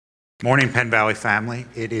Morning, Penn Valley family.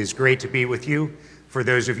 It is great to be with you. For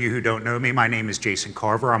those of you who don't know me, my name is Jason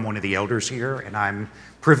Carver. I'm one of the elders here, and I'm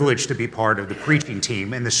privileged to be part of the preaching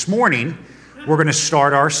team. And this morning, we're going to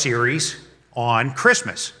start our series on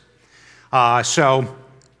Christmas. So,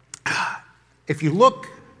 if you look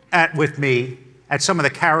with me at some of the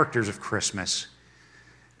characters of Christmas,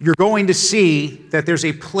 you're going to see that there's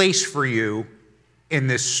a place for you in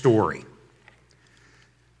this story.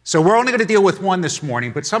 So we're only going to deal with one this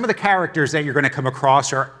morning, but some of the characters that you're going to come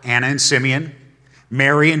across are Anna and Simeon,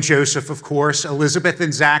 Mary and Joseph, of course, Elizabeth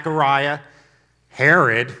and Zachariah,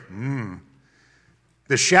 Herod,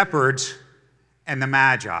 the shepherds, and the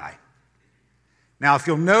Magi. Now, if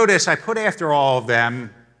you'll notice, I put after all of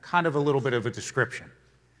them kind of a little bit of a description,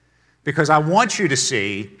 because I want you to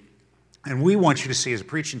see, and we want you to see as a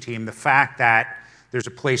preaching team, the fact that there's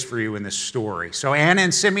a place for you in this story. So Anna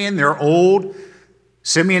and Simeon, they're old.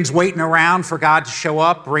 Simeon's waiting around for God to show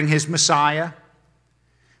up, bring his Messiah.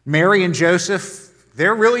 Mary and Joseph,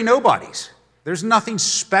 they're really nobodies. There's nothing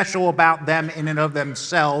special about them in and of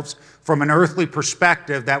themselves from an earthly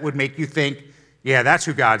perspective that would make you think, yeah, that's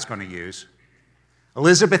who God's going to use.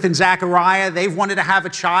 Elizabeth and Zachariah, they've wanted to have a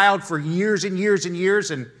child for years and years and years,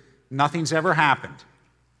 and nothing's ever happened.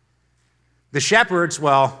 The shepherds,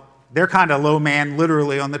 well, they're kind of low man,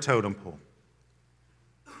 literally on the totem pole.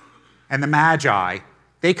 And the Magi,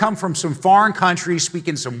 they come from some foreign countries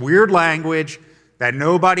speaking some weird language that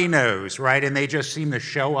nobody knows, right? And they just seem to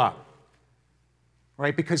show up,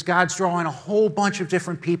 right? Because God's drawing a whole bunch of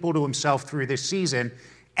different people to himself through this season,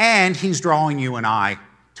 and he's drawing you and I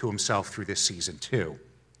to himself through this season too.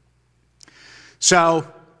 So,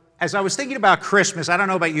 as I was thinking about Christmas, I don't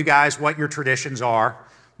know about you guys, what your traditions are,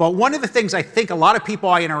 but one of the things I think a lot of people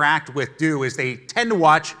I interact with do is they tend to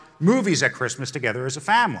watch movies at Christmas together as a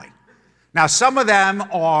family. Now, some of them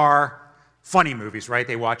are funny movies, right?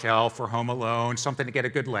 They watch Elf or Home Alone, something to get a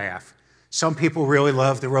good laugh. Some people really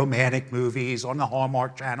love the romantic movies on the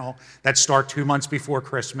Hallmark Channel that start 2 months before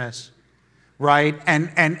Christmas, right?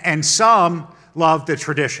 And some love the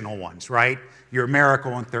traditional ones, right? Your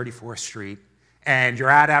Miracle on 34th Street and your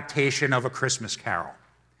adaptation of A Christmas Carol.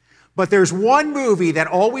 But there's one movie that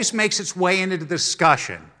always makes its way into the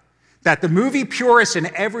discussion that the movie purists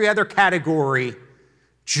in every other category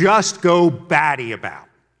just go batty about.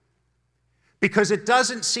 Because it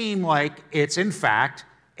doesn't seem like it's, in fact,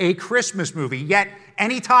 a Christmas movie. Yet,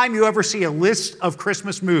 anytime you ever see a list of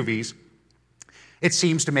Christmas movies, it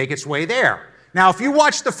seems to make its way there. Now, if you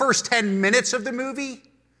watch the first 10 minutes of the movie,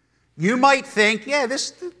 you might think, yeah,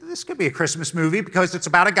 this could be a Christmas movie because it's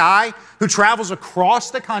about a guy who travels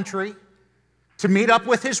across the country to meet up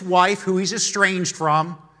with his wife, who he's estranged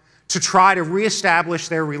from, to try to reestablish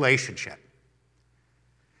their relationship.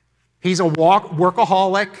 He's a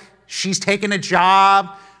workaholic. She's taken a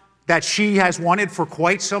job that she has wanted for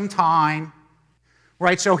quite some time,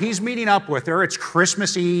 right? So he's meeting up with her. It's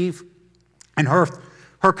Christmas Eve, and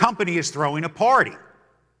her company is throwing a party.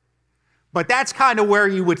 But that's kind of where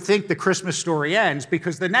you would think the Christmas story ends,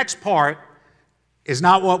 because the next part is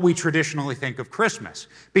not what we traditionally think of Christmas.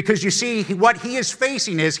 Because you see, what he is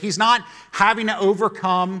facing is he's not having to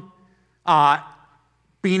overcome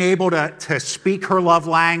being able to speak her love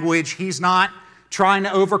language. He's not trying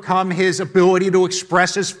to overcome his ability to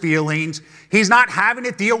express his feelings. He's not having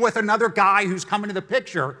to deal with another guy who's come into the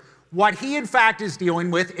picture. What he, in fact, is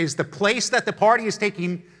dealing with is the place that the party is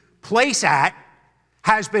taking place at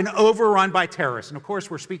has been overrun by terrorists. And, of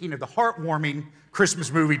course, we're speaking of the heartwarming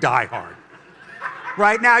Christmas movie Die Hard.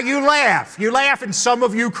 Right now, you laugh, and some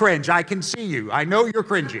of you cringe. I can see you. I know you're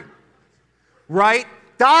cringing. Right?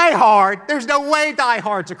 Die Hard, there's no way Die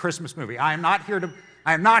Hard's a Christmas movie. I am not here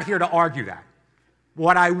to argue that.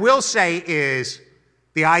 What I will say is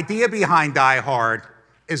the idea behind Die Hard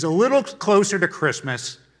is a little closer to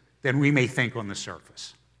Christmas than we may think on the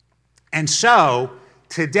surface. And so,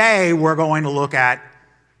 today we're going to look at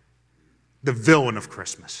the villain of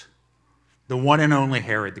Christmas, the one and only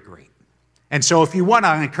Herod the Great. And so if you want,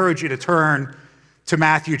 I encourage you to turn to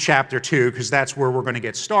Matthew chapter 2, because that's where we're going to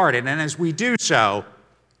get started. And as we do so,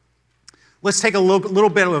 let's take a little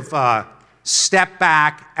bit of a step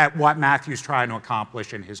back at what Matthew's trying to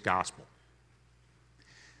accomplish in his gospel.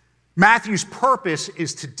 Matthew's purpose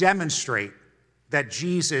is to demonstrate that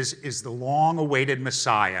Jesus is the long-awaited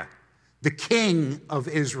Messiah, the King of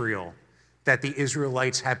Israel that the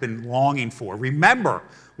Israelites have been longing for. Remember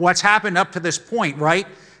what's happened up to this point, right?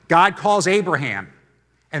 God calls Abraham,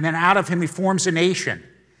 and then out of him he forms a nation.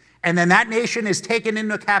 And then that nation is taken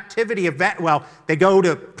into captivity. They go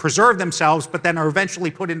to preserve themselves, but then are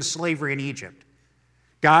eventually put into slavery in Egypt.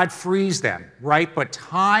 God frees them, right? But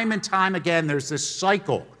time and time again, there's this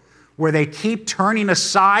cycle where they keep turning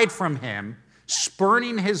aside from him,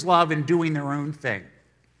 spurning his love and doing their own thing.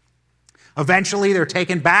 Eventually, they're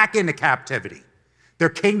taken back into captivity. Their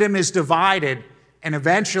kingdom is divided, and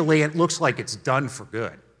eventually it looks like it's done for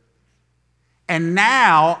good. And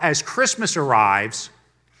now, as Christmas arrives,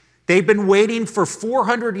 they've been waiting for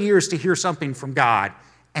 400 years to hear something from God,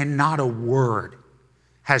 and not a word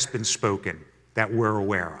has been spoken that we're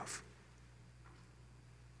aware of.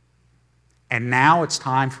 And now it's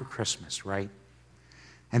time for Christmas, right?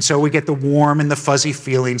 And so we get the warm and the fuzzy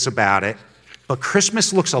feelings about it. But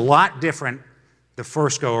Christmas looks a lot different the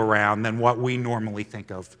first go around than what we normally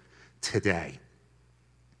think of today.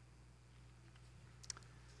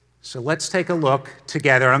 So let's take a look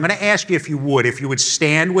together. I'm going to ask you if you would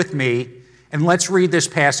stand with me, and let's read this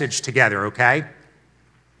passage together, okay?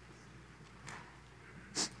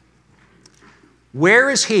 Where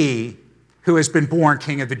is he who has been born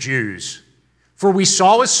King of the Jews? For we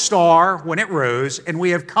saw his star when it rose, and we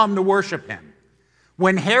have come to worship him.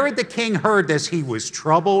 When Herod the king heard this, he was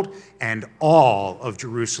troubled, and all of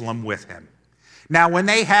Jerusalem with him. Now when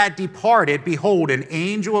they had departed, behold, an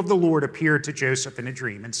angel of the Lord appeared to Joseph in a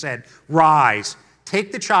dream and said, "Rise,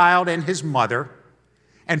 take the child and his mother,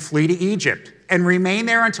 and flee to Egypt, and remain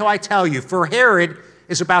there until I tell you, for Herod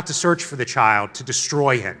is about to search for the child to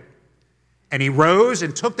destroy him." And he rose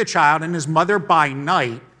and took the child and his mother by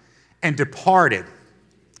night and departed,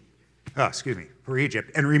 for Egypt,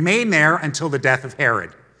 and remained there until the death of Herod.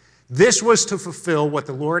 This was to fulfill what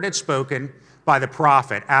the Lord had spoken by the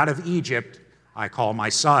prophet, "Out of Egypt I call my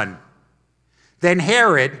son." Then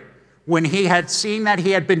Herod, when he had seen that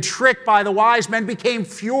he had been tricked by the wise men, became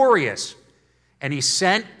furious, and he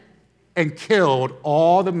sent and killed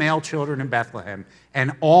all the male children in Bethlehem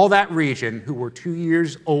and all that region who were 2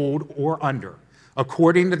 years old or under,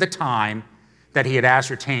 according to the time that he had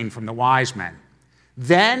ascertained from the wise men.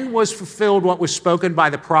 Then was fulfilled what was spoken by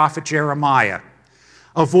the prophet Jeremiah.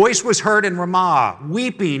 A voice was heard in Ramah,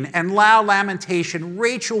 weeping and loud lamentation,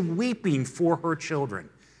 Rachel weeping for her children.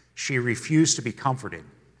 She refused to be comforted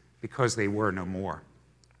because they were no more.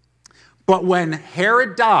 But when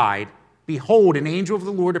Herod died, behold, an angel of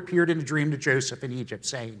the Lord appeared in a dream to Joseph in Egypt,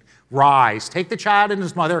 saying, "Rise, take the child and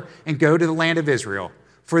his mother, and go to the land of Israel.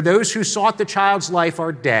 For those who sought the child's life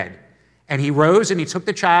are dead." And he rose and he took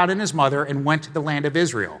the child and his mother and went to the land of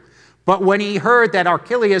Israel. But when he heard that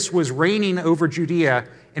Archelaus was reigning over Judea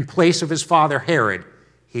in place of his father Herod,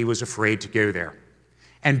 he was afraid to go there.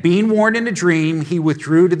 And being warned in a dream, he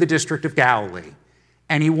withdrew to the district of Galilee.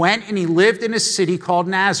 And he went and he lived in a city called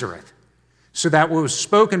Nazareth, so that what was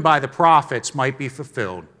spoken by the prophets might be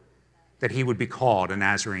fulfilled, that he would be called a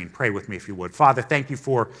Nazarene. Pray with me if you would. Father, thank you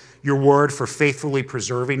for your word, for faithfully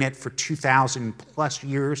preserving it for 2,000 plus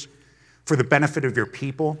years, for the benefit of your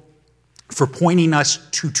people, for pointing us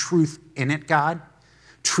to truth in it, God,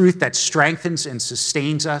 truth that strengthens and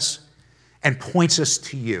sustains us and points us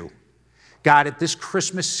to you. God, at this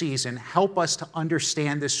Christmas season, help us to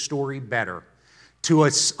understand this story better, to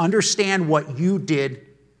understand what you did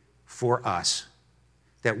for us,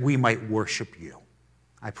 that we might worship you.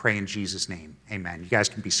 I pray in Jesus' name, amen. You guys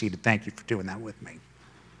can be seated. Thank you for doing that with me.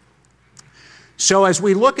 So as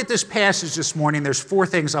we look at this passage this morning, there's 4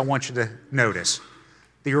 things I want you to notice.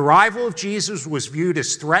 The arrival of Jesus was viewed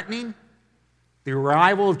as threatening. The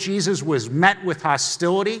arrival of Jesus was met with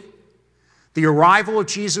hostility. The arrival of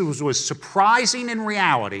Jesus was surprising in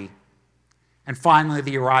reality. And finally,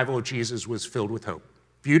 the arrival of Jesus was filled with hope.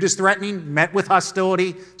 Viewed as threatening, met with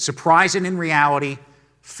hostility, surprising in reality,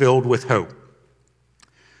 filled with hope.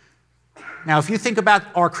 Now, if you think about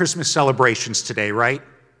our Christmas celebrations today, right?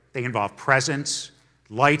 They involve presents,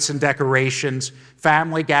 lights and decorations,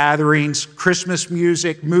 family gatherings, Christmas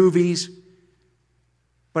music, movies.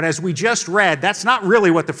 But as we just read, that's not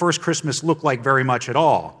really what the first Christmas looked like very much at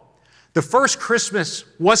all. The first Christmas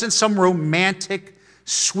wasn't some romantic,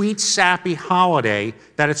 sweet, sappy holiday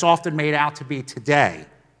that it's often made out to be today.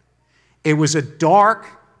 It was a dark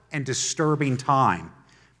and disturbing time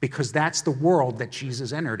because that's the world that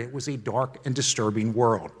Jesus entered. It was a dark and disturbing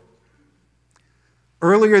world.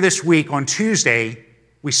 Earlier this week, on Tuesday,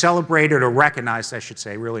 we celebrated, or recognized, I should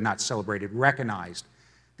say, really not celebrated, recognized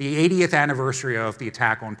the 80th anniversary of the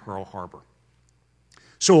attack on Pearl Harbor.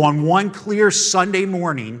 So on one clear Sunday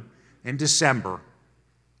morning in December,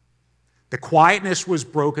 the quietness was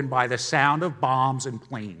broken by the sound of bombs and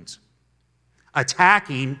planes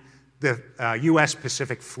attacking the U.S.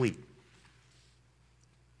 Pacific Fleet.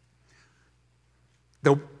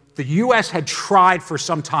 The U.S. had tried for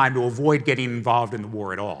some time to avoid getting involved in the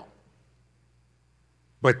war at all.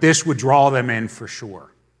 But this would draw them in for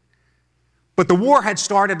sure. But the war had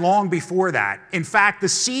started long before that. In fact, the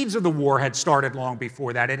seeds of the war had started long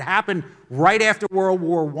before that. It happened right after World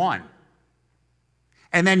War I.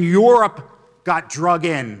 And then Europe got drug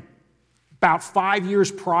in about 5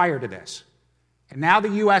 years prior to this. And now the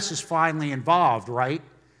U.S. is finally involved, right?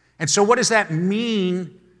 And so what does that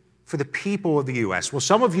mean for the people of the U.S.? Well,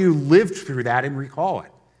 some of you lived through that and recall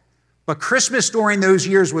it. But Christmas during those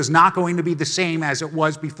years was not going to be the same as it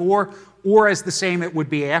was before or as the same it would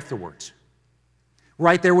be afterwards.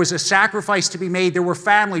 Right? There was a sacrifice to be made. There were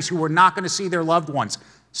families who were not going to see their loved ones.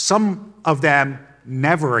 Some of them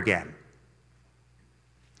never again.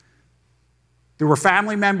 There were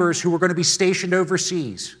family members who were going to be stationed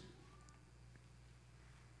overseas.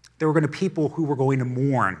 There were going to be people who were going to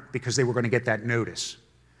mourn because they were going to get that notice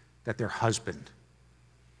that their husband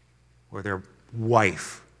or their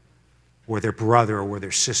wife or their brother or their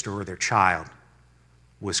sister or their child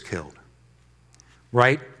was killed.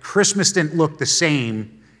 Right? Christmas didn't look the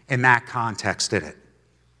same in that context, did it?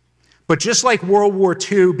 But just like World War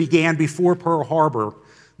II began before Pearl Harbor,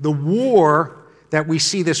 the war that we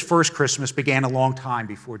see this first Christmas began a long time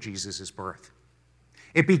before Jesus' birth.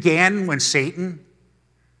 It began when Satan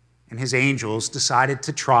and his angels decided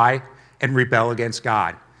to try and rebel against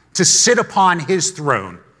God, to sit upon his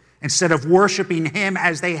throne instead of worshiping him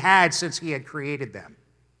as they had since he had created them.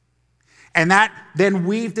 And that then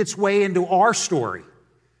weaved its way into our story,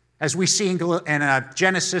 as we see in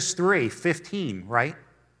Genesis 3:15, right?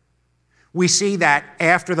 We see that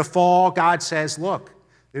after the fall, God says, look,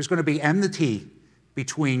 there's going to be enmity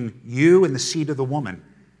between you and the seed of the woman.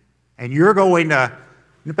 And you're going to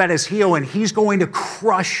nip at his heel, and he's going to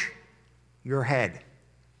crush your head.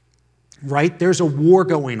 Right? There's a war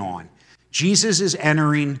going on. Jesus is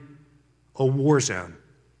entering a war zone.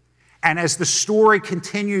 And as the story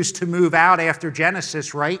continues to move out after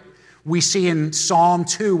Genesis, right, we see in Psalm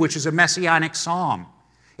 2, which is a messianic psalm,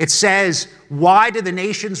 it says, why do the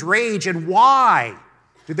nations rage, and why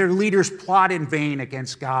do their leaders plot in vain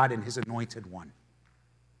against God and his anointed one?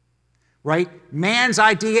 Right? Man's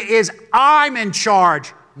idea is, I'm in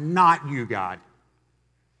charge, not you, God.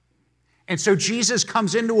 And so Jesus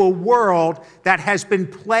comes into a world that has been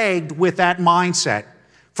plagued with that mindset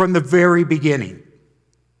from the very beginning.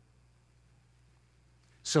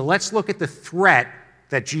 So let's look at the threat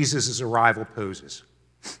that Jesus' arrival poses.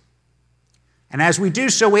 And as we do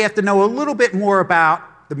so, we have to know a little bit more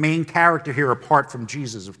about the main character here, apart from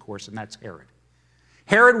Jesus, of course, and that's Herod.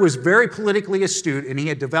 Herod was very politically astute, and he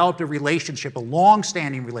had developed a relationship, a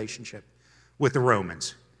long-standing relationship with the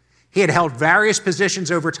Romans. He had held various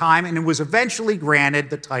positions over time and was eventually granted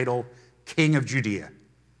the title King of Judea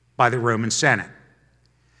by the Roman Senate.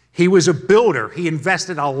 He was a builder. He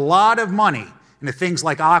invested a lot of money into things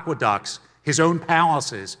like aqueducts, his own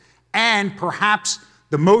palaces, and perhaps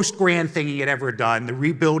the most grand thing he had ever done, the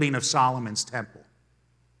rebuilding of Solomon's temple.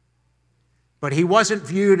 But he wasn't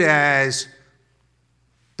viewed as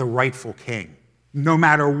the rightful king, no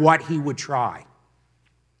matter what he would try.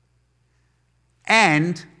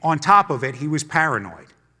 And on top of it, he was paranoid.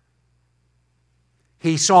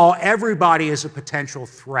 He saw everybody as a potential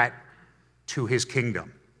threat to his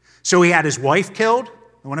kingdom. So he had his wife killed,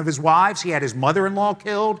 one of his wives. He had his mother-in-law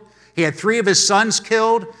killed. He had 3 of his sons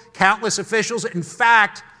killed, countless officials. In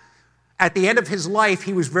fact, at the end of his life,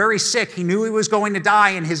 he was very sick. He knew he was going to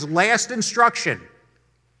die, and his last instruction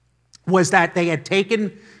was that they had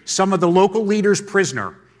taken some of the local leaders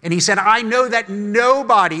prisoner. And he said, I know that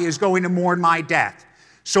nobody is going to mourn my death.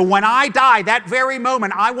 So when I die, that very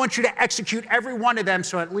moment, I want you to execute every one of them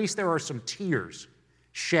so at least there are some tears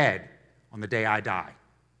shed on the day I die.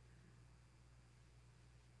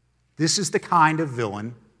 This is the kind of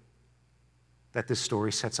villain that this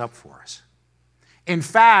story sets up for us. In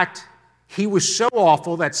fact, he was so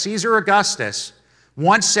awful that Caesar Augustus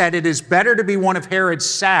once said it is better to be one of Herod's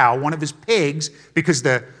sow, one of his pigs, because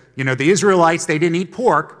the Israelites, they didn't eat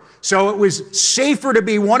pork, so it was safer to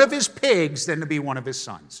be one of his pigs than to be one of his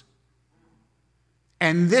sons.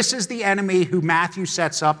 And this is the enemy who Matthew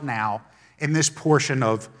sets up now in this portion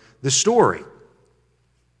of the story.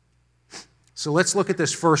 So let's look at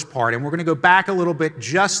this first part, and we're going to go back a little bit,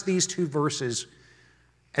 just these 2 verses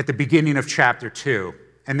at the beginning of chapter 2.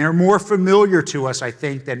 And they're more familiar to us, I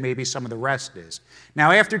think, than maybe some of the rest is.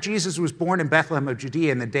 Now, after Jesus was born in Bethlehem of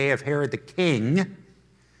Judea in the day of Herod the king,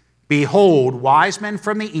 behold, wise men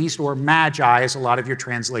from the east, or magi, as a lot of your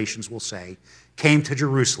translations will say, came to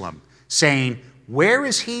Jerusalem, saying, where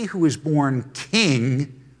is he who is born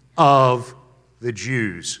King of the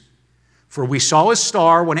Jews? For we saw his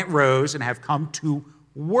star when it rose and have come to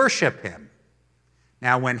worship him.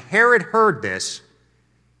 Now, when Herod heard this,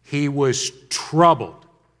 he was troubled,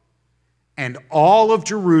 and all of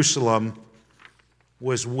Jerusalem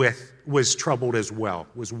was troubled as well,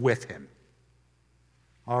 was with him.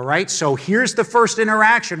 All right, so here's the first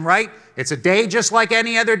interaction, right? It's a day just like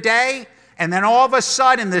any other day, and then all of a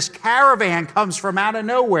sudden this caravan comes from out of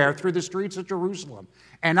nowhere through the streets of Jerusalem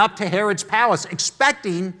and up to Herod's palace,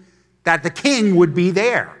 expecting that the king would be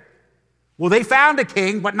there. Well, they found a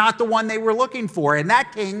king, but not the one they were looking for, and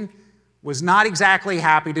that king was not exactly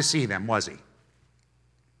happy to see them, was he?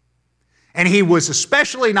 And he was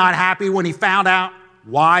especially not happy when he found out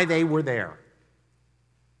why they were there.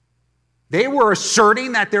 They were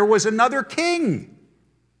asserting that there was another king,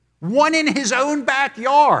 one in his own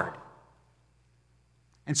backyard.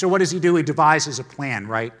 And so what does he do? He devises a plan,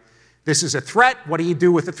 right? This is a threat. What do you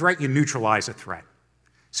do with a threat? You neutralize a threat.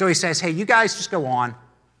 So he says, hey, you guys just go on.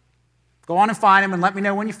 Go on and find him and let me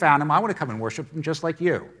know when you found him. I want to come and worship him just like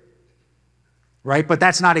you. Right? But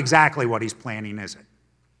that's not exactly what he's planning, is it?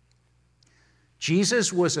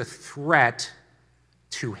 Jesus was a threat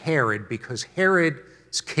to Herod because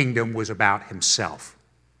Herod's kingdom was about himself.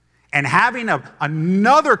 And having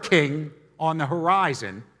another king on the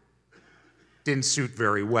horizon didn't suit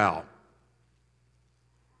very well.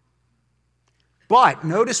 But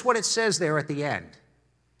notice what it says there at the end.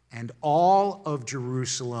 And all of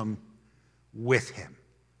Jerusalem with him.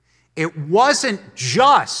 It wasn't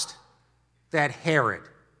just that Herod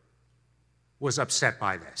was upset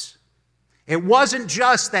by this. It wasn't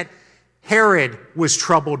just that Herod was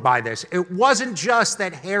troubled by this. It wasn't just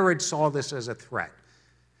that Herod saw this as a threat.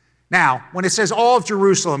 Now, when it says all of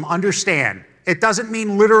Jerusalem, understand, it doesn't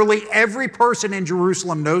mean literally every person in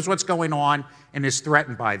Jerusalem knows what's going on and is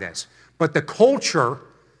threatened by this. But the culture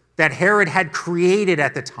that Herod had created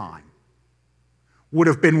at the time would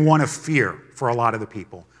have been one of fear for a lot of the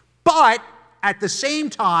people. But at the same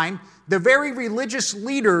time, the very religious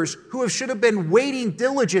leaders who should have been waiting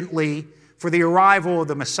diligently for the arrival of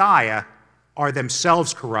the Messiah are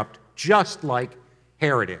themselves corrupt, just like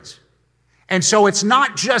Herod is. And so it's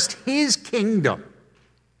not just his kingdom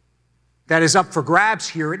that is up for grabs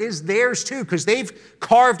here. It is theirs too, because they've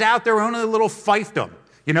carved out their own little fiefdom.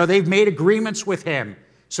 You know, they've made agreements with him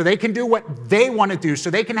so they can do what they want to do, so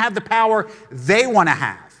they can have the power they want to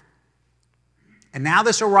have. And now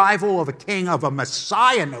this arrival of a king, of a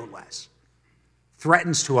Messiah no less,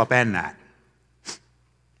 threatens to upend that.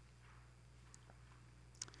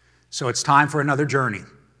 So it's time for another journey.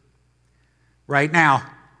 Right now,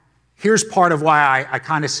 here's part of why I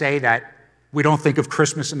kind of say that we don't think of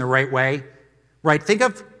Christmas in the right way. Right? Think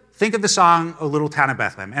of the song, O Little Town of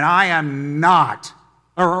Bethlehem. And I am not,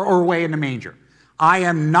 or Way in the Manger. I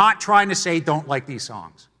am not trying to say don't like these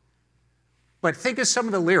songs. But think of some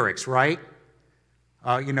of the lyrics, right?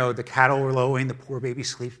 The cattle are lowing, the poor baby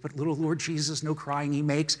sleeps, but little Lord Jesus, no crying he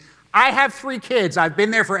makes. I have 3 kids. I've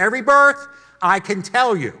been there for every birth. I can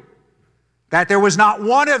tell you that there was not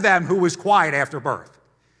one of them who was quiet after birth,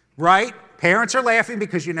 right? Parents are laughing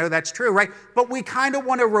because you know that's true, right? But we kind of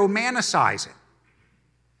want to romanticize it.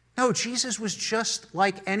 No, Jesus was just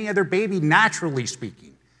like any other baby, naturally speaking.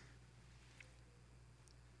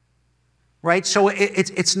 Right? So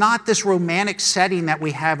it's not this romantic setting that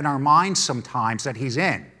we have in our minds sometimes that he's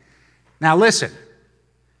in. Now listen,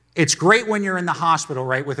 it's great when you're in the hospital,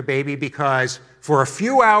 right, with a baby, because for a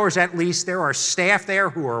few hours at least there are staff there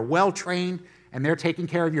who are well-trained and they're taking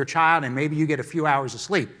care of your child, and maybe you get a few hours of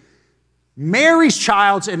sleep. Mary's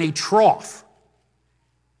child's in a trough,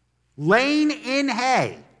 laying in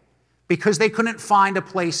hay because they couldn't find a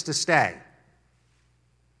place to stay.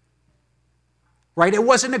 Right? It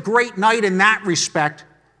wasn't a great night in that respect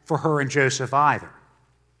for her and Joseph either.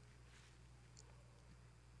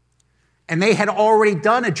 And they had already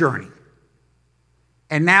done a journey.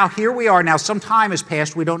 And now here we are. Now some time has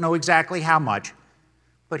passed. We don't know exactly how much.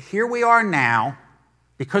 But here we are now.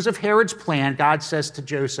 Because of Herod's plan, God says to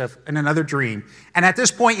Joseph in another dream. And at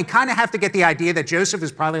this point, you kind of have to get the idea that Joseph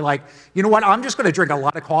is probably like, you know what, I'm just going to drink a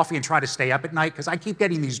lot of coffee and try to stay up at night because I keep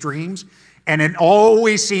getting these dreams. And it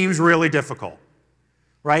always seems really difficult.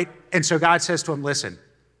 Right? And so God says to him, listen,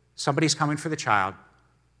 somebody's coming for the child.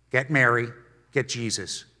 Get Mary, get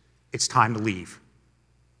Jesus. It's time to leave.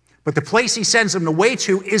 But the place he sends them away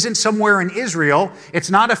to isn't somewhere in Israel.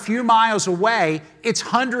 It's not a few miles away. It's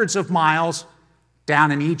hundreds of miles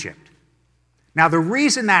down in Egypt. Now, the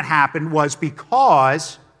reason that happened was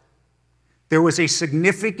because there was a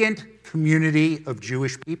significant community of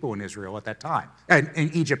Jewish people in Israel at that time,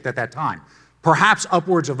 in Egypt at that time, perhaps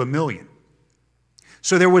upwards of 1 million.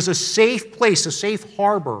 So there was a safe place, a safe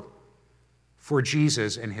harbor for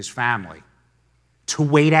Jesus and his family to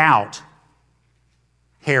wait out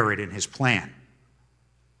Herod and his plan.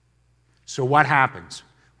 So what happens?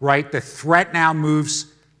 right? The threat now moves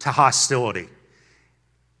to hostility.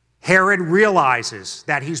 Herod realizes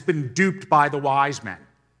that he's been duped by the wise men.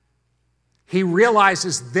 He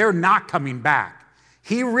realizes they're not coming back.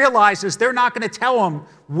 He realizes they're not going to tell him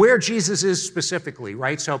where Jesus is specifically,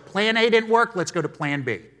 right? So plan A didn't work, let's go to plan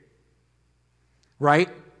B, right?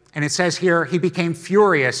 And it says here, he became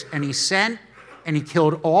furious, and he sent and he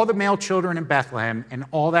killed all the male children in Bethlehem and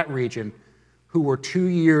all that region who were 2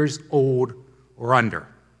 years old or under.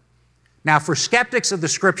 Now, for skeptics of the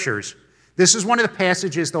scriptures, this is one of the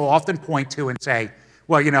passages they'll often point to and say,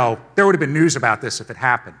 well, there would have been news about this if it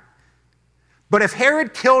happened. But if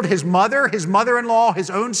Herod killed his mother, his mother-in-law, his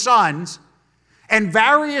own sons, and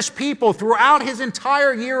various people throughout his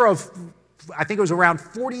entire year of, I think it was around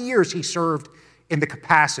 40 years he served in the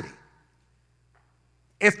capacity.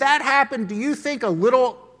 If that happened, do you think a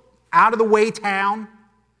little out-of-the-way town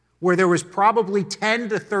where there was probably 10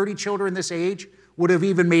 to 30 children this age would have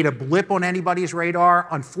even made a blip on anybody's radar?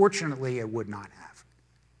 Unfortunately, it would not have.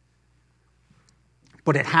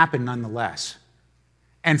 But it happened nonetheless.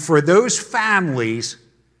 And for those families,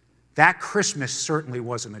 that Christmas certainly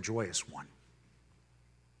wasn't a joyous one.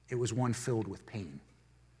 It was one filled with pain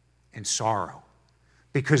and sorrow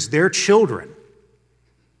because their children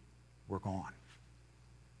were gone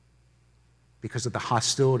because of the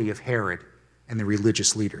hostility of Herod and the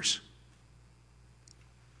religious leaders.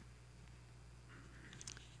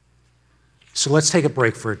 So let's take a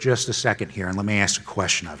break for just a second here, and let me ask a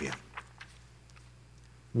question of you.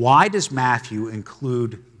 Why does Matthew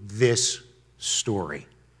include this story?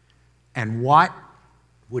 And what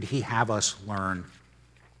would he have us learn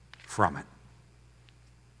from it?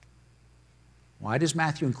 Why does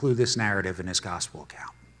Matthew include this narrative in his gospel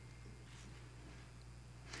account?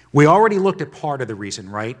 We already looked at part of the reason,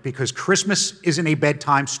 right? Because Christmas isn't a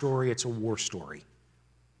bedtime story, it's a war story.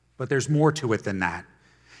 But there's more to it than that.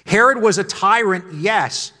 Herod was a tyrant,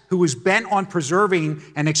 yes, who was bent on preserving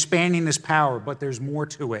and expanding his power, but there's more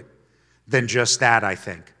to it than just that, I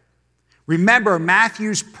think. Remember,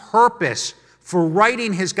 Matthew's purpose for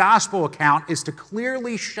writing his gospel account is to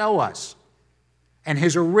clearly show us and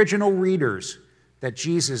his original readers that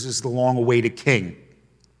Jesus is the long-awaited king.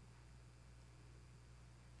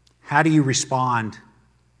 How do you respond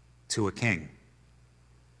to a king?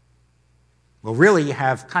 Well, really, you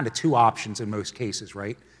have kind of two options in most cases,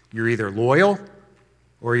 right? You're either loyal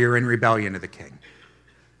or you're in rebellion to the king,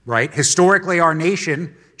 right? Historically, our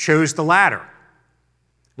nation chose the latter,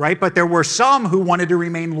 right? But there were some who wanted to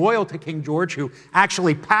remain loyal to King George who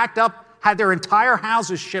actually packed up, had their entire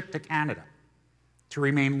houses shipped to Canada to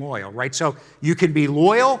remain loyal, right? So you can be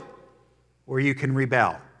loyal or you can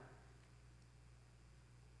rebel.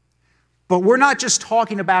 But we're not just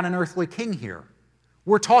talking about an earthly king here.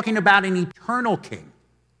 We're talking about an eternal king,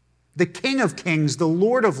 the King of Kings, the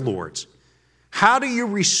Lord of Lords. How do you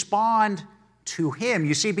respond to him?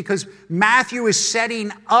 You see, because Matthew is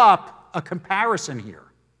setting up a comparison here.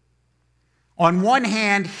 On one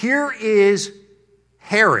hand, here is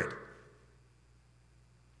Herod.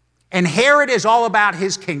 And Herod is all about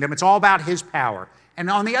his kingdom. It's all about his power. And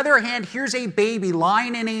on the other hand, here's a baby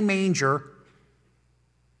lying in a manger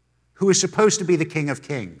who is supposed to be the King of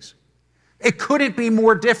Kings. It couldn't be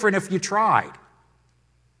more different if you tried.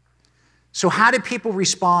 So how did people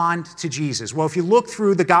respond to Jesus? Well, if you look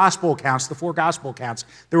through the gospel accounts, the four gospel accounts,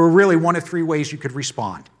 there were really one of three ways you could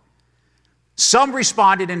respond. Some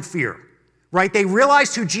responded in fear, right? They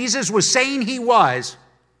realized who Jesus was saying he was,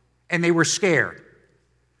 and they were scared.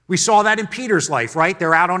 We saw that in Peter's life, right?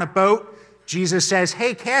 They're out on a boat. Jesus says,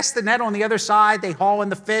 hey, cast the net on the other side. They haul in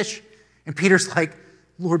the fish. And Peter's like,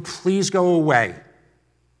 Lord, please go away.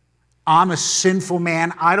 I'm a sinful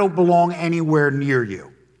man. I don't belong anywhere near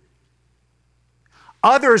you.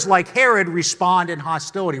 Others, like Herod, respond in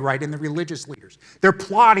hostility, right, in the religious leaders. They're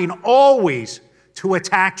plotting always to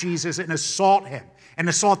attack Jesus and assault him and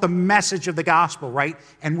assault the message of the gospel, right?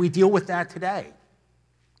 And we deal with that today.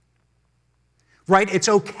 Right? It's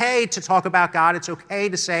okay to talk about God. It's okay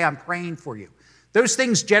to say, I'm praying for you. Those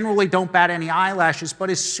things generally don't bat any eyelashes, but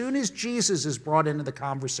as soon as Jesus is brought into the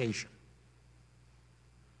conversation,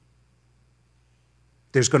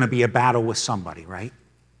 there's going to be a battle with somebody, right?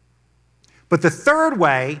 But the third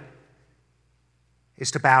way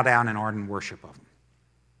is to bow down in ardent worship of him.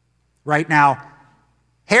 Right now,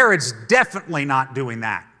 Herod's definitely not doing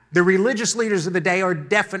that. The religious leaders of the day are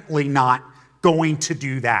definitely not going to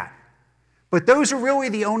do that. But those are really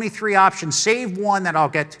the only three options, save one that I'll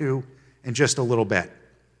get to in just a little bit.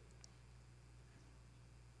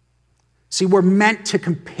 See, we're meant to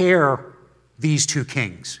compare these two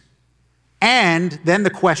kings. And then the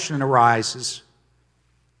question arises,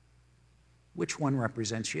 which one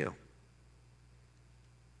represents you?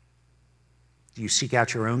 Do you seek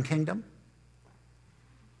out your own kingdom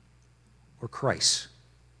or Christ?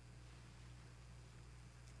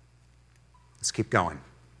 Let's keep going.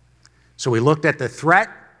 So we looked at the threat,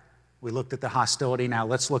 we looked at the hostility, now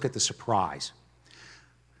let's look at the surprise.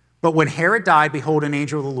 But when Herod died, behold, an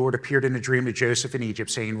angel of the Lord appeared in a dream to Joseph in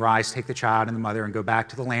Egypt, saying, Rise, take the child and the mother, and go back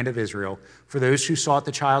to the land of Israel, for those who sought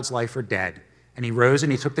the child's life are dead. And he rose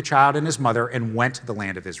and he took the child and his mother and went to the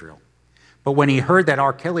land of Israel. But when he heard that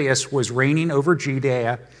Archelaus was reigning over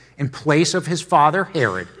Judea in place of his father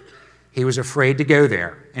Herod, he was afraid to go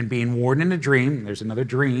there. And being warned in a dream, there's another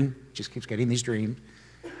dream, just keeps getting these dreams,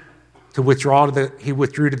 he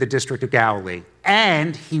withdrew to the district of Galilee.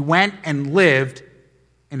 And he went and lived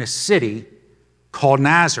in a city called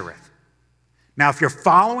Nazareth. Now, if you're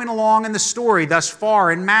following along in the story thus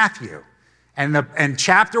far in Matthew, and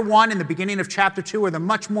chapter 1 and the beginning of chapter 2 are the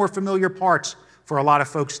much more familiar parts for a lot of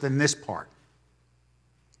folks than this part.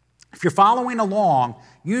 If you're following along,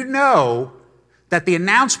 you know that the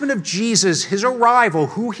announcement of Jesus, his arrival,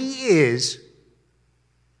 who he is,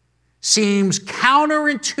 seems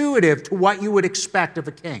counterintuitive to what you would expect of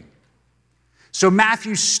a king. So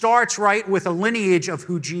Matthew starts right with a lineage of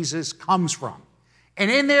who Jesus comes from. And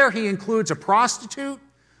in there he includes a prostitute,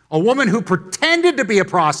 a woman who pretended to be a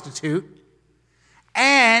prostitute,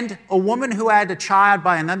 and a woman who had a child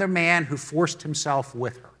by another man who forced himself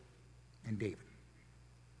with her, and David.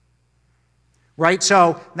 Right?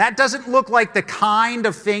 So that doesn't look like the kind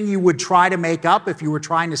of thing you would try to make up if you were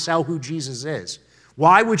trying to sell who Jesus is.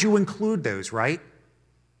 Why would you include those, right?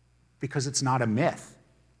 Because it's not a myth.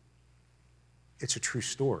 It's a true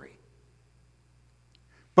story.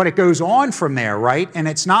 But it goes on from there, right? And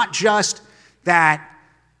it's not just that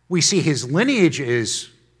we see his lineage is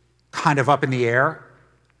kind of up in the air.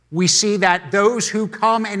 We see that those who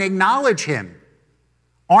come and acknowledge him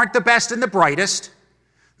aren't the best and the brightest.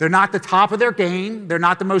 They're not the top of their game. They're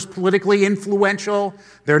not the most politically influential.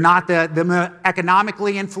 They're not the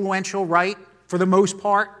economically influential, right? For the most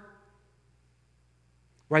part.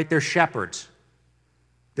 Right? They're shepherds.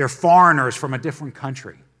 They're foreigners from a different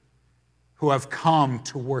country who have come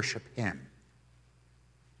to worship him.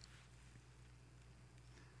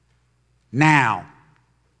 Now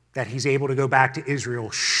that he's able to go back to Israel,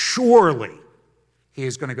 surely he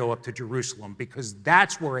is going to go up to Jerusalem because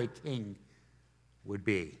that's where a king would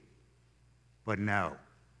be. But no.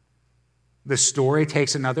 The story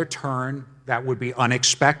takes another turn that would be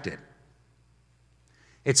unexpected.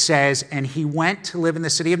 It says, and he went to live in the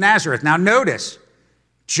city of Nazareth. Now notice,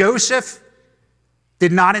 Joseph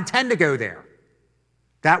did not intend to go there.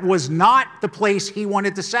 That was not the place he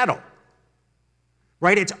wanted to settle.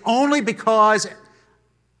 Right? It's only because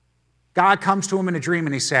God comes to him in a dream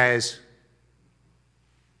and he says,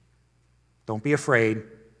 don't be afraid,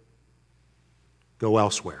 go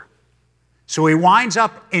elsewhere. So he winds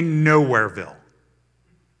up in Nowhereville.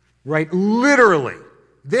 Right? Literally,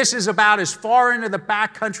 this is about as far into the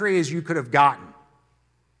back country as you could have gotten.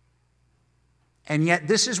 And yet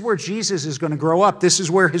this is where Jesus is going to grow up. This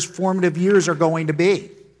is where his formative years are going to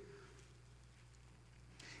be.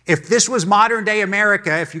 If this was modern day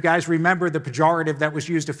America, if you guys remember the pejorative that was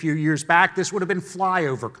used a few years back, this would have been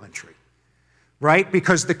flyover country, right?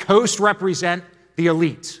 Because the coast represent the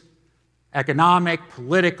elites, economic,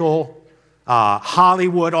 political,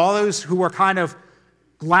 Hollywood, all those who are kind of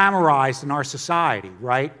glamorized in our society,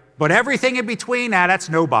 right? But everything in between that, that's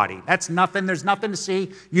nobody. That's nothing. There's nothing to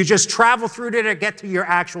see. You just travel through there to get to your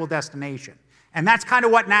actual destination. And that's kind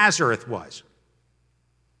of what Nazareth was.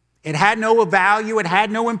 It had no value. It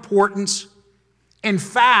had no importance. In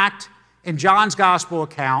fact, in John's gospel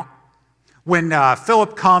account, when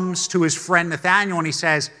Philip comes to his friend Nathanael and he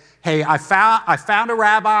says, hey, I found a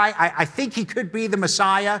rabbi. I think he could be the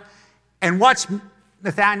Messiah. And what's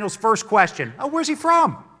Nathanael's first question? Oh, where's he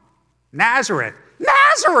from? Nazareth.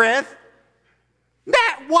 Nazareth?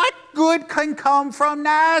 What good can come from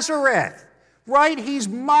Nazareth? Right? He's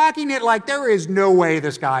mocking it like there is no way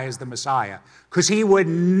this guy is the Messiah because he would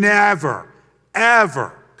never,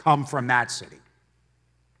 ever come from that city.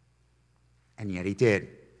 And yet he did.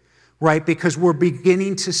 Right? Because we're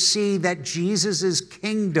beginning to see that Jesus'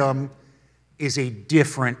 kingdom is a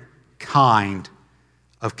different kind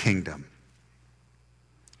of kingdom.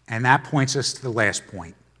 And that points us to the last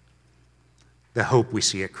point, the hope we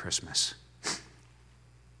see at Christmas.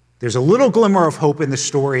 There's a little glimmer of hope in the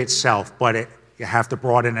story itself, but you have to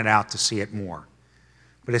broaden it out to see it more.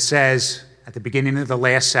 But it says at the beginning of the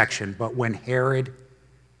last section, but when Herod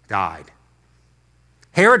died.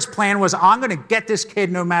 Herod's plan was, I'm going to get this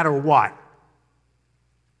kid no matter what.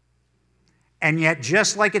 And yet,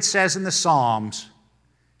 just like it says in the Psalms,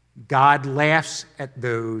 God laughs at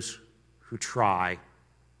those who try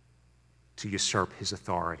to usurp his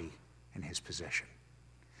authority and his position.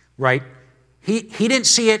 Right? He didn't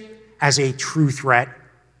see it as a true threat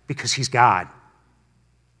because he's God.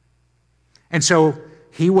 And so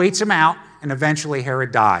he waits him out, and eventually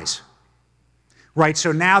Herod dies. Right?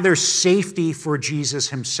 So now there's safety for Jesus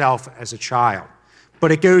himself as a child.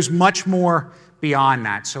 But it goes much more beyond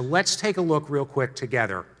that. So let's take a look real quick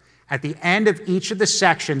together at the end of each of the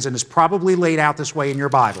sections, and it's probably laid out this way in your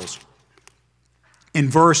Bibles. In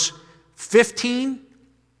verse 15,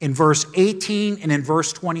 in verse 18, and in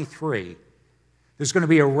verse 23, there's going to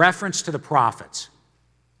be a reference to the prophets.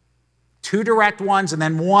 Two direct ones, and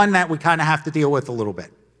then one that we kind of have to deal with a little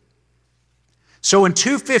bit. So in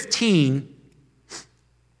 2:15,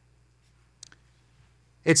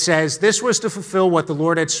 it says, "This was to fulfill what the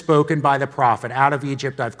Lord had spoken by the prophet, 'Out of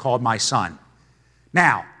Egypt I've called my son.'"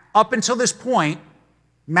 Now, up until this point,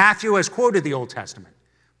 Matthew has quoted the Old Testament,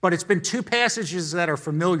 but it's been two passages that are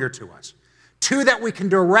familiar to us, two that we can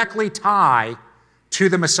directly tie to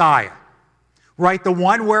the Messiah, right? The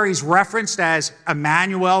one where he's referenced as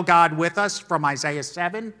Emmanuel, God with us, from Isaiah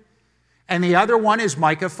 7, and the other one is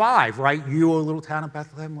Micah 5, right? "You, O little town of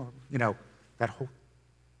Bethlehem," or, that whole...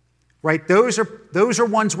 Right? Those are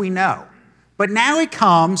ones we know. But now he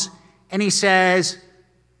comes and he says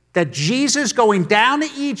that Jesus going down to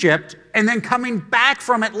Egypt and then coming back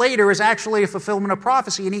from it later is actually a fulfillment of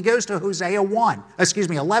prophecy. And he goes to Hosea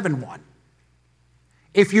 11:1.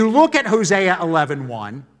 If you look at Hosea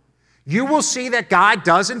 11:1, you will see that God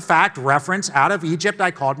does in fact reference, "Out of Egypt I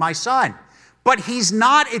called my son." But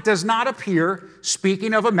it does not appear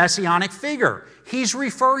speaking of a messianic figure. He's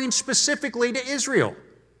referring specifically to Israel.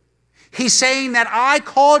 He's saying that I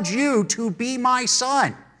called you to be my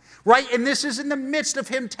son, right? And this is in the midst of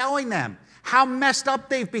him telling them how messed up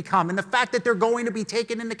they've become and the fact that they're going to be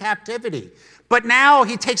taken into captivity. But now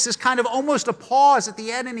he takes this kind of almost a pause at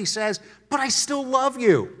the end and he says, "But I still love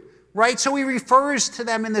you," right? So he refers to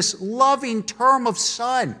them in this loving term of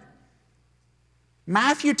son.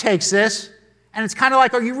 Matthew takes this and it's kind of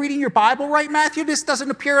like, are you reading your Bible right, Matthew? This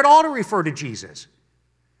doesn't appear at all to refer to Jesus.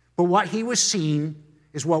 But what he was seeing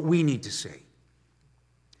is what we need to see.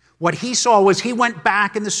 What he saw was he went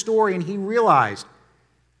back in the story and he realized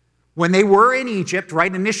when they were in Egypt,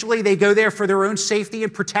 right, initially they go there for their own safety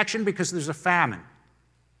and protection because there's a famine.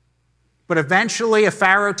 But eventually a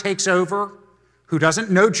Pharaoh takes over who doesn't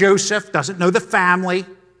know Joseph, doesn't know the family,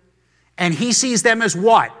 and he sees them as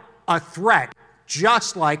what? A threat,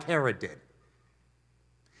 just like Herod did.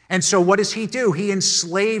 And so what does he do? He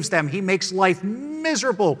enslaves them. He makes life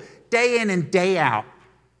miserable day in and day out.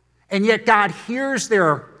 And yet God hears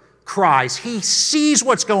their cries. He sees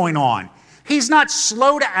what's going on. He's not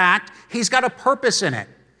slow to act. He's got a purpose in it.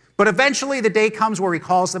 But eventually the day comes where he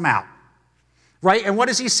calls them out, right? And what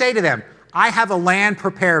does he say to them? "I have a land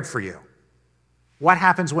prepared for you." What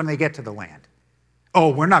happens when they get to the land? "Oh,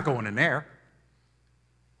 we're not going in there."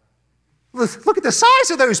 Look at the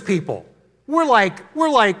size of those people. We're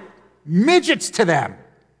like midgets to them,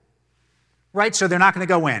 right? So they're not going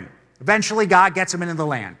to go in. Eventually God gets them into the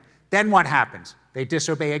land. Then what happens? They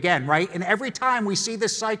disobey again, right? And every time we see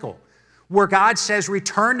this cycle where God says,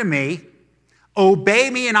 "Return to me, obey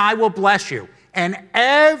me, and I will bless you." And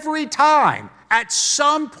every time, at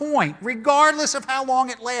some point, regardless of how long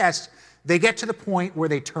it lasts, they get to the point where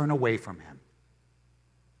they turn away from him.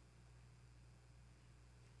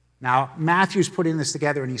 Now, Matthew's putting this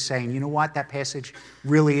together and he's saying, you know what? That passage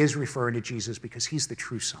really is referring to Jesus because he's the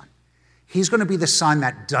true son. He's going to be the son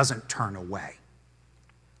that doesn't turn away.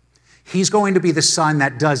 He's going to be the son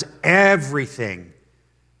that does everything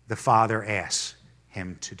the Father asks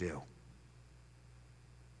him to do.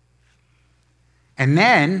 And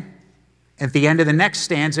then, at the end of the next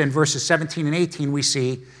stanza, in verses 17 and 18, we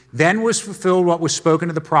see, "Then was fulfilled what was spoken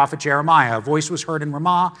to the prophet Jeremiah. A voice was heard in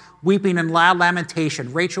Ramah, weeping and loud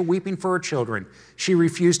lamentation, Rachel weeping for her children. She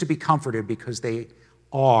refused to be comforted because they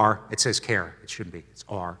are," it says care, it shouldn't be, it's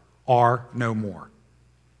are no more.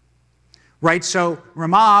 Right, so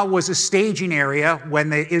Ramah was a staging area when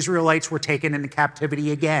the Israelites were taken into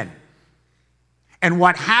captivity again. And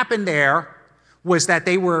what happened there was that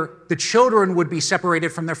the children would be separated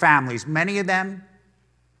from their families. Many of them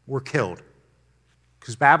were killed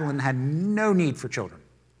because Babylon had no need for children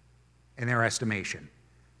in their estimation.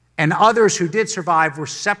 And others who did survive were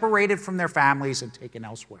separated from their families and taken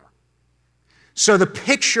elsewhere. So the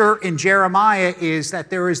picture in Jeremiah is that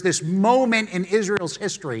there is this moment in Israel's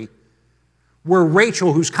history where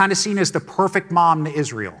Rachel, who's kind of seen as the perfect mom to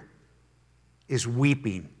Israel, is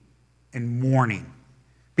weeping and mourning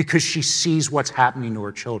because she sees what's happening to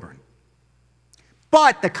her children.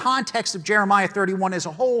 But the context of Jeremiah 31 as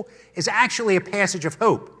a whole is actually a passage of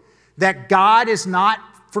hope, that God is not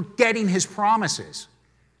forgetting his promises,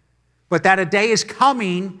 but that a day is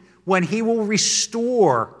coming when he will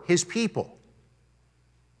restore his people.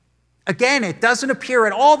 Again, it doesn't appear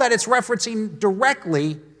at all that it's referencing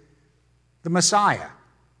directly the Messiah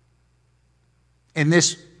in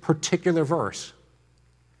this particular verse.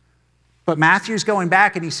 But Matthew's going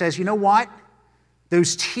back and he says, you know what?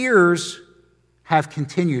 Those tears have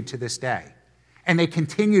continued to this day. And they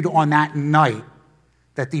continued on that night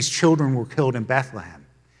that these children were killed in Bethlehem.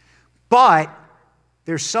 But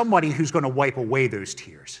there's somebody who's going to wipe away those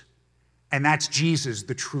tears. And that's Jesus,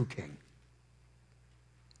 the true King.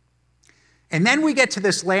 And then we get to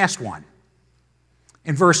this last one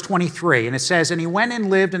in verse 23. And it says, and he went and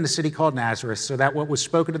lived in the city called Nazareth, so that what was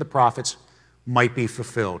spoken to the prophets might be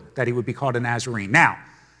fulfilled, that he would be called a Nazarene. Now,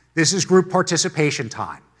 this is group participation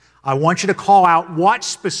time. I want you to call out what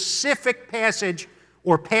specific passage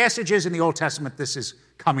or passages in the Old Testament this is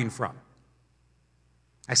coming from.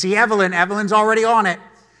 I see Evelyn. Evelyn's already on it.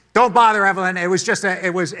 Don't bother, Evelyn. It was just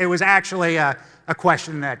it was actually a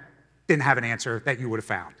question that didn't have an answer that you would have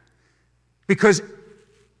found. Because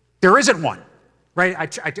there isn't one, right? I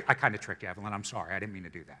kind of tricked you, Evelyn. I'm sorry. I didn't mean to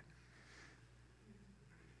do that.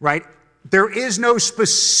 Right? There is no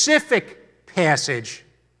specific passage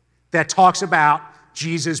that talks about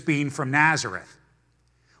Jesus being from Nazareth.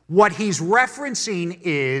 What he's referencing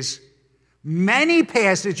is many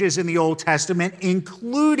passages in the Old Testament,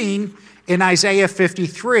 including in Isaiah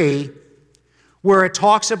 53, where it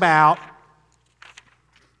talks about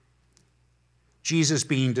Jesus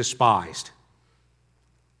being despised.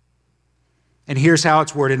 And here's how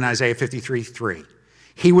it's worded in Isaiah 53:3.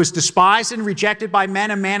 He was despised and rejected by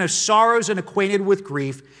men, a man of sorrows and acquainted with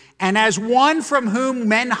grief. And as one from whom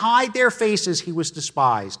men hide their faces, he was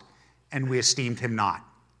despised, and we esteemed him not.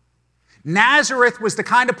 Nazareth was the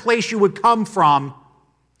kind of place you would come from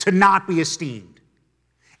to not be esteemed.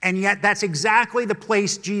 And yet that's exactly the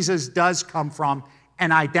place Jesus does come from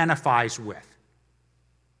and identifies with.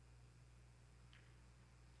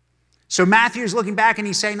 So Matthew's looking back and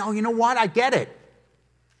he's saying, oh, you know what? I get it.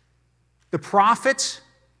 The prophets,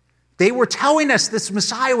 they were telling us this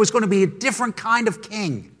Messiah was going to be a different kind of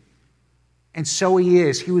king. And so he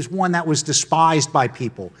is. He was one that was despised by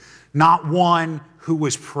people, not one who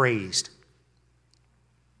was praised.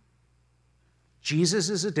 Jesus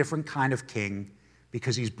is a different kind of king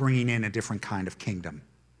because he's bringing in a different kind of kingdom.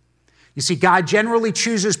 You see, God generally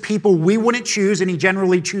chooses people we wouldn't choose, and he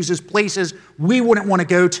generally chooses places we wouldn't want to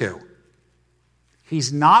go to.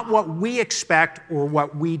 He's not what we expect or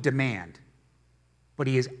what we demand, but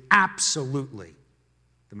he is absolutely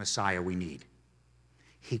the Messiah we need.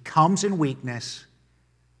 He comes in weakness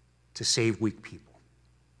to save weak people.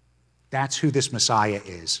 That's who this Messiah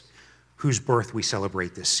is, whose birth we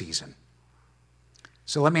celebrate this season.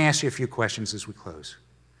 So let me ask you a few questions as we close.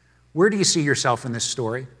 Where do you see yourself in this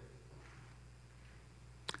story?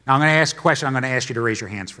 Now I'm going to ask a question. I'm going to ask you to raise your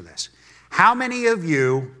hands for this. How many of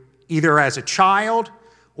you, either as a child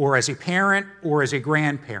or as a parent or as a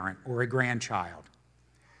grandparent or a grandchild,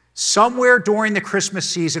 somewhere during the Christmas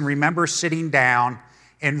season remember sitting down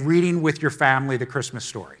and reading with your family the Christmas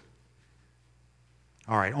story?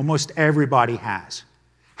 All right, almost everybody has.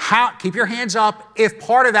 Keep your hands up if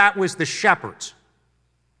part of that was the shepherds.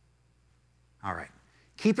 All right.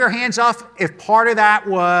 Keep your hands up if part of that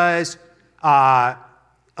was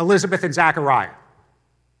Elizabeth and Zachariah.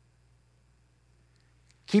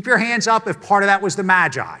 Keep your hands up if part of that was the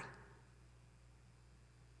Magi.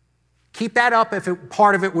 Keep that up if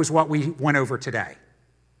part of it was what we went over today.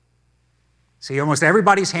 See, almost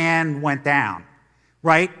everybody's hand went down,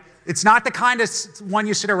 right? It's not the kind of one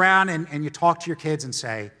you sit around and you talk to your kids and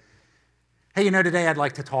say, hey, today I'd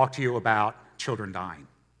like to talk to you about children dying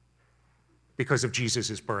because of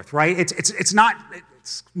Jesus' birth, right? It's not,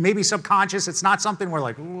 it's maybe subconscious. It's not something we're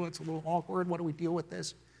like, oh, it's a little awkward. What do we deal with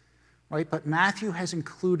this? Right? But Matthew has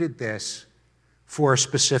included this for a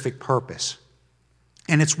specific purpose.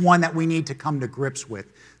 And it's one that we need to come to grips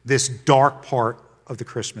with, this dark part of the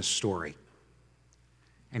Christmas story.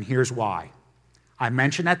 And here's why. I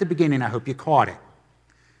mentioned at the beginning, I hope you caught it,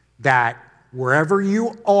 that wherever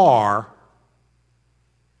you are,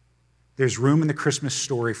 there's room in the Christmas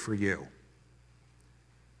story for you.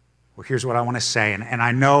 Well, here's what I want to say, and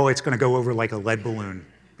I know it's going to go over like a lead balloon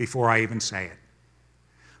before I even say it.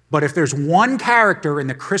 But if there's one character in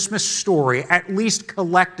the Christmas story, at least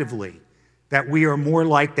collectively, that we are more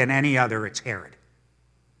like than any other, it's Herod.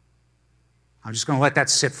 I'm just going to let that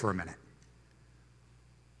sit for a minute.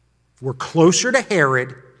 We're closer to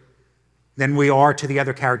Herod than we are to the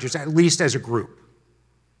other characters, at least as a group.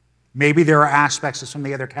 Maybe there are aspects of some of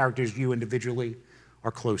the other characters you individually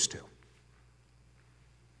are close to.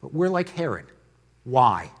 But we're like Herod.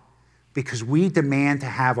 Why? Because we demand to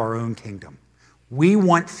have our own kingdom. We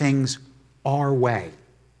want things our way.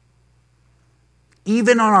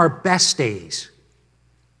 Even on our best days,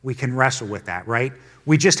 we can wrestle with that, right?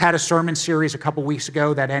 We just had a sermon series a couple weeks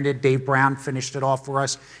ago that ended. Dave Brown finished it off for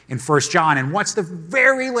us in 1 John. And what's the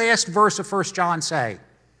very last verse of 1 John say?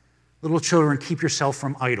 Little children, keep yourself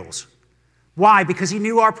from idols. Why? Because he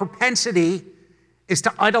knew our propensity is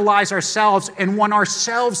to idolize ourselves and want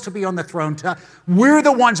ourselves to be on the throne. We're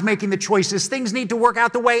the ones making the choices. Things need to work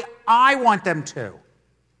out the way I want them to.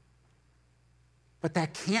 But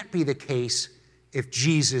that can't be the case if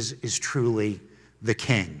Jesus is truly the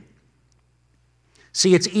king.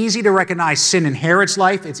 See, it's easy to recognize sin in Herod's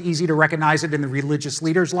life. It's easy to recognize it in the religious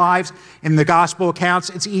leaders' lives, in the gospel accounts.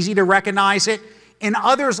 It's easy to recognize it in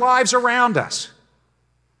others' lives around us.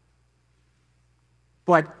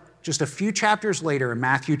 But just a few chapters later, in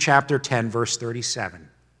Matthew chapter 10, verse 37,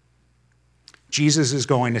 Jesus is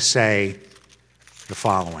going to say the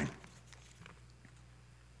following.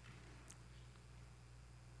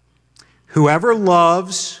 Whoever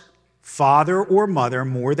loves father or mother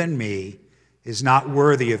more than me is not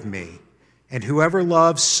worthy of me, and whoever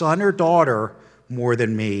loves son or daughter more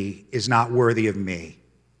than me is not worthy of me.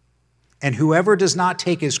 And whoever does not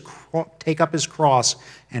take up his cross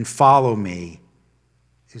and follow me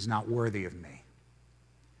is not worthy of me.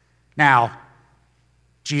 Now,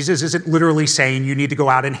 Jesus isn't literally saying you need to go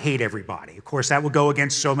out and hate everybody. Of course, that would go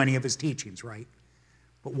against so many of his teachings, right?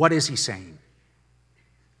 But what is he saying?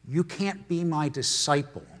 You can't be my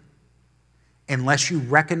disciple unless you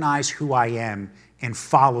recognize who I am and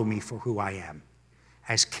follow me for who I am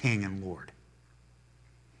as King and Lord.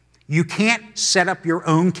 You can't set up your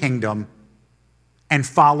own kingdom and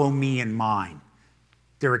follow me and mine.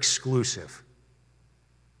 They're exclusive.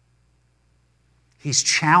 He's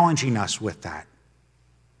challenging us with that.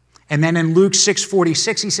 And then in Luke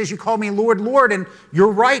 6:46, he says, you call me Lord, Lord, and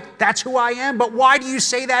you're right, that's who I am, but why do you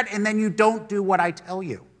say that and then you don't do what I tell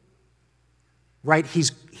you? Right?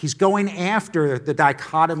 He's going after the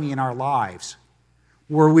dichotomy in our lives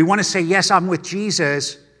where we want to say, yes, I'm with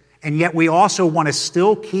Jesus, and yet we also want to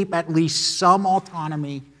still keep at least some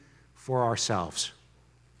autonomy for ourselves.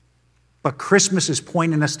 But Christmas is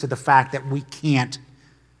pointing us to the fact that we can't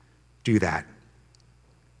do that.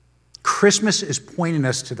 Christmas is pointing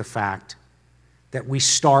us to the fact that we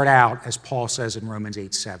start out, as Paul says in Romans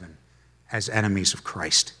 8:7, as enemies of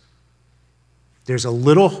Christ. There's a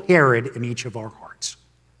little Herod in each of our hearts.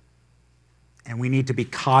 And we need to be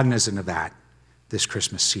cognizant of that this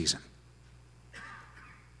Christmas season.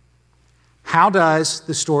 How does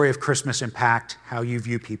the story of Christmas impact how you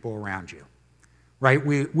view people around you? Right?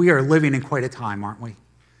 We are living in quite a time, aren't we?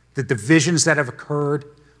 The divisions that have occurred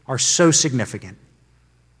are so significant.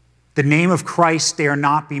 The name of Christ dare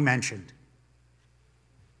not be mentioned.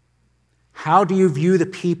 How do you view the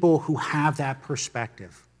people who have that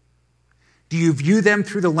perspective? Do you view them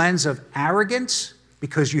through the lens of arrogance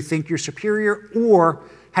because you think you're superior, or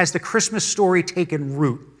has the Christmas story taken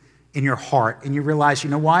root in your heart and you realize, you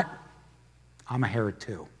know what? I'm a Herod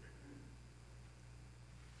too.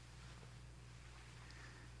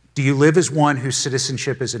 Do you live as one whose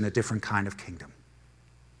citizenship is in a different kind of kingdom?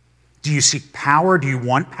 Do you seek power? Do you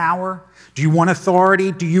want power? Do you want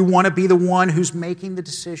authority? Do you want to be the one who's making the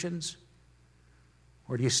decisions?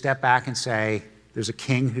 Or do you step back and say, there's a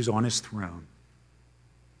king who's on his throne,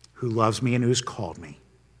 who loves me and who's called me,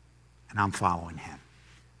 and I'm following him?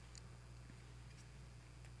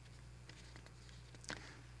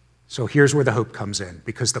 So here's where the hope comes in,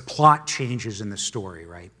 because the plot changes in the story,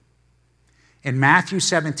 right? In Matthew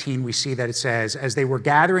 17, we see that it says, as they were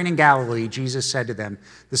gathering in Galilee, Jesus said to them,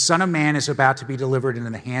 the Son of Man is about to be delivered into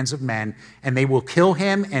the hands of men, and they will kill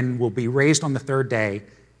him and will be raised on the third day,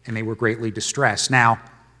 and they were greatly distressed. Now,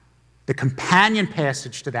 the companion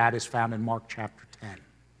passage to that is found in Mark chapter 10.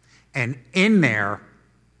 And in there,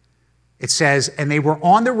 it says, and they were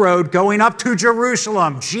on the road going up to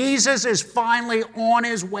Jerusalem. Jesus is finally on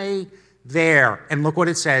his way there. And look what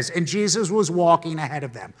it says. And Jesus was walking ahead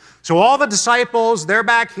of them. So all the disciples, they're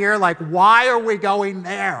back here like, why are we going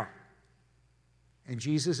there? And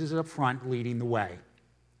Jesus is up front leading the way.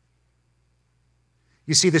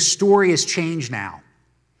 You see, the story has changed now,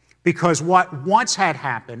 because what once had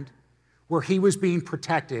happened, where he was being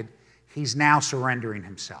protected, he's now surrendering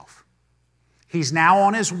himself. He's now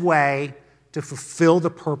on his way to fulfill the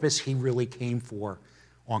purpose he really came for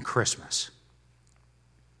on Christmas.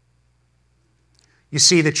 You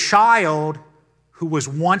see, the child who was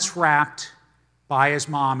once wrapped by his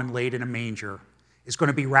mom and laid in a manger is going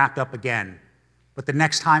to be wrapped up again. But the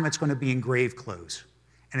next time it's going to be in grave clothes,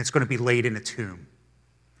 and it's going to be laid in a tomb.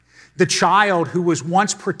 The child who was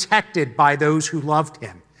once protected by those who loved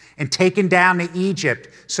him and taken down to Egypt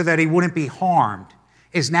so that he wouldn't be harmed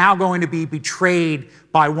is now going to be betrayed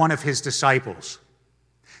by one of his disciples.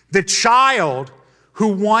 The child who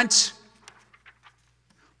once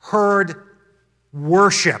heard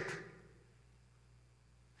worship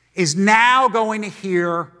is now going to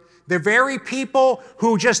hear the very people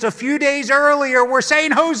who just a few days earlier were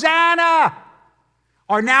saying, Hosanna,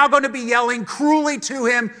 are now going to be yelling cruelly to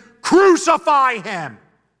him, crucify him.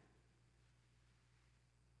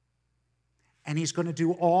 And he's going to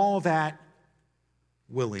do all that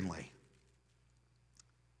willingly.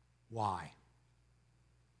 Why?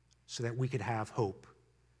 So that we could have hope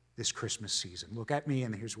this Christmas season. Look at me,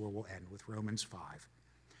 and here's where we'll end with Romans 5.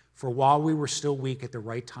 For while we were still weak, at the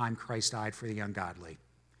right time, Christ died for the ungodly.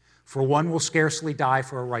 For one will scarcely die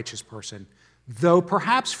for a righteous person, though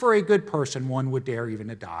perhaps for a good person one would dare even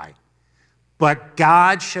to die. But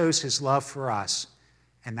God shows his love for us,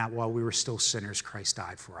 and that while we were still sinners, Christ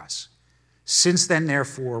died for us. Since then,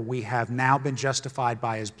 therefore, we have now been justified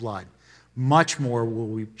by his blood. Much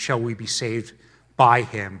more shall we be saved by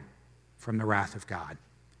him from the wrath of God.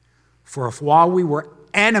 For if while we were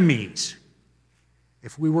enemies,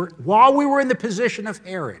 while we were in the position of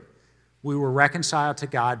Herod, we were reconciled to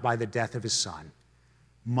God by the death of his Son,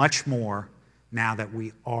 much more now that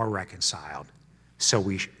we are reconciled,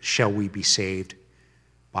 so shall we be saved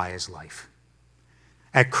by his life.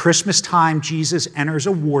 At Christmas time, Jesus enters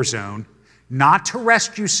a war zone, not to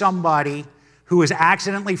rescue somebody who has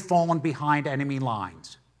accidentally fallen behind enemy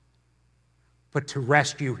lines, but to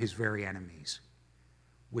rescue his very enemies,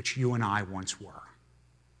 which you and I once were.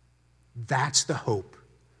 That's the hope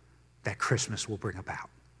that Christmas will bring about.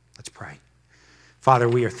 Let's pray. Father,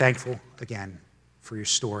 we are thankful again for your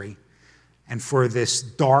story and for this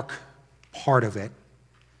dark part of it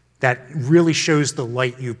that really shows the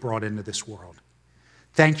light you've brought into this world.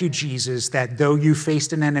 Thank you, Jesus, that though you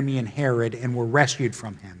faced an enemy in Herod and were rescued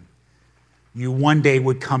from him, you one day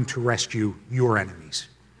would come to rescue your enemies,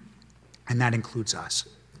 and that includes us.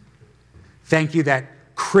 Thank you that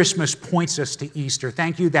Christmas points us to Easter.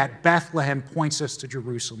 Thank you that Bethlehem points us to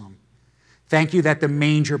Jerusalem. Thank you that the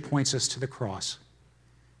manger points us to the cross.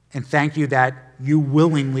 And thank you that you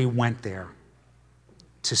willingly went there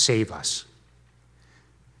to save us.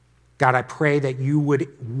 God, I pray that you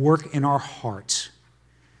would work in our hearts,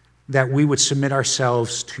 that we would submit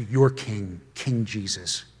ourselves to your King, King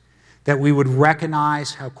Jesus, that we would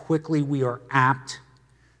recognize how quickly we are apt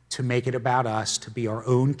to make it about us, to be our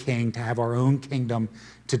own king, to have our own kingdom,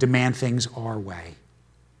 to demand things our way,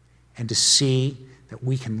 and to see that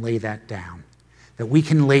we can lay that down, that we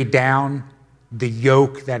can lay down the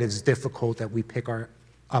yoke that is difficult that we pick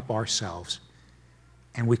up ourselves,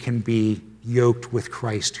 and we can be yoked with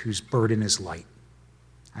Christ, whose burden is light.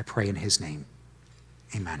 I pray in his name.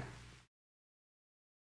 Amen.